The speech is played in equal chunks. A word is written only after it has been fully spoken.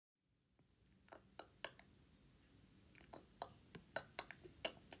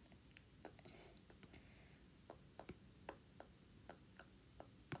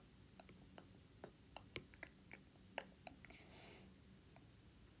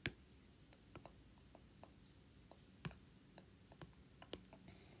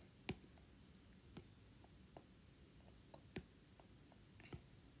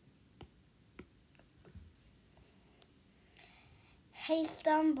Hey,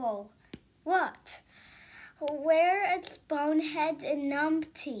 Stumble. What? Where is Bonehead and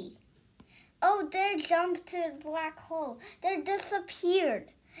Numpty? Oh, they jumped to the black hole. They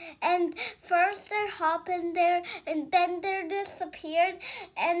disappeared. And first they hop in there, and then they disappeared,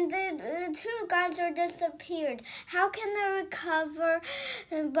 and the two guys are disappeared. How can I recover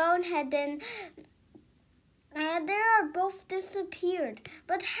Bonehead and they are both disappeared?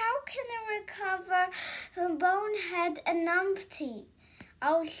 But how can I recover Bonehead and Numpty?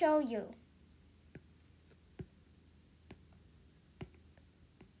 I'll show you.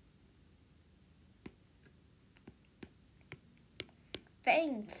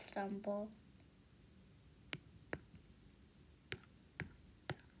 Thanks, Stumble.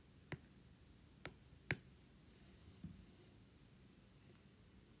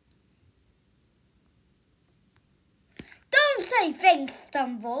 Don't say thanks,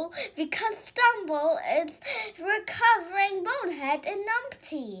 Stumble, because Stumble is recovering Bonehead and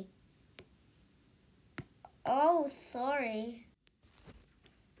Numpty. Oh, sorry.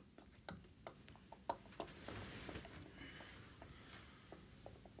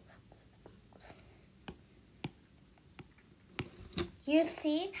 You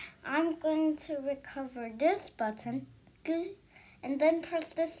see, I'm going to recover this button, and then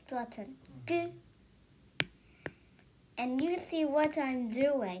press this button, and you see what I'm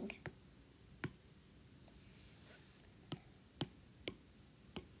doing.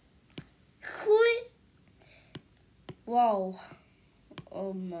 Whoa,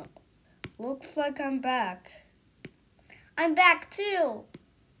 looks like I'm back. I'm back too.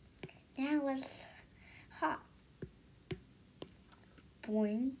 Now let's hop.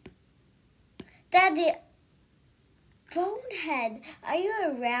 Boing. Daddy, Bonehead, are you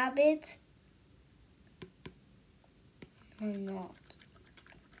a rabbit? I'm not.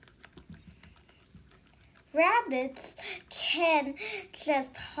 Rabbits can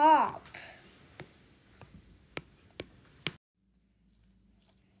just hop.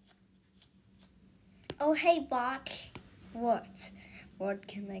 Oh, hey, Bot. What? What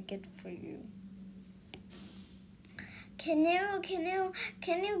can I get for you? Can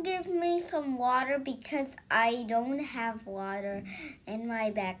you give me some water, because I don't have water in my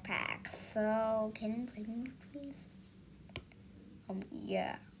backpack? So can you bring me, please?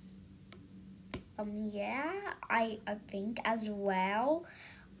 Yeah. Yeah, I think as well.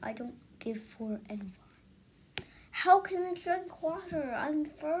 I don't give for anyone. How can I drink water? I'm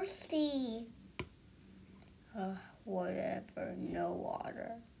thirsty. Whatever, no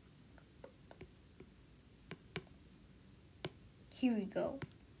water. Here we go.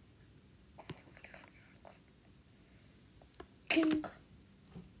 Kink.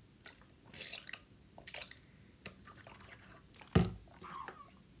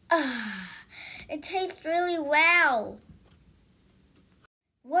 It tastes really well.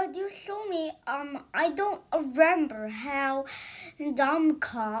 What you show me, I don't remember how Dumb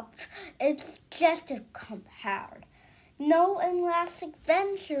Cop is just a compared. No Last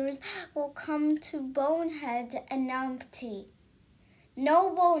Adventures will come to Bonehead and Numpty. No,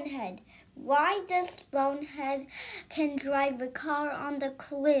 Bonehead. Why does Bonehead can drive a car on the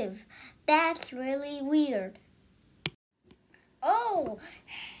cliff? That's really weird. Oh,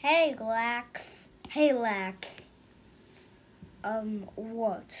 hey, Lax. Hey, Lax.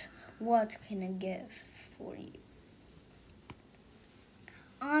 What can I give for you?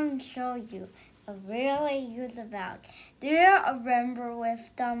 I'll show you a really use about. Do you remember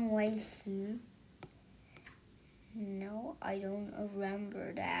with Dumb Sue? No, I don't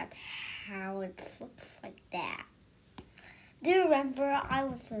remember that, how it looks like that. Do you remember I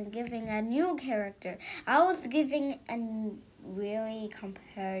was giving a new character? I was giving a really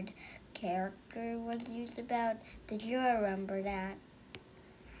compared character was used about. Did you remember that?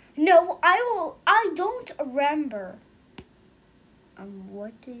 No, I don't remember.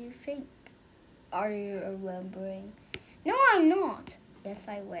 What do you think? Are you remembering? No, I'm not. Yes,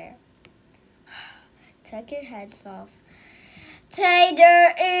 I will. Take your heads off.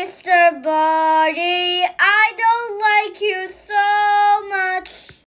 Tater Easter Bunny, I don't like you so much.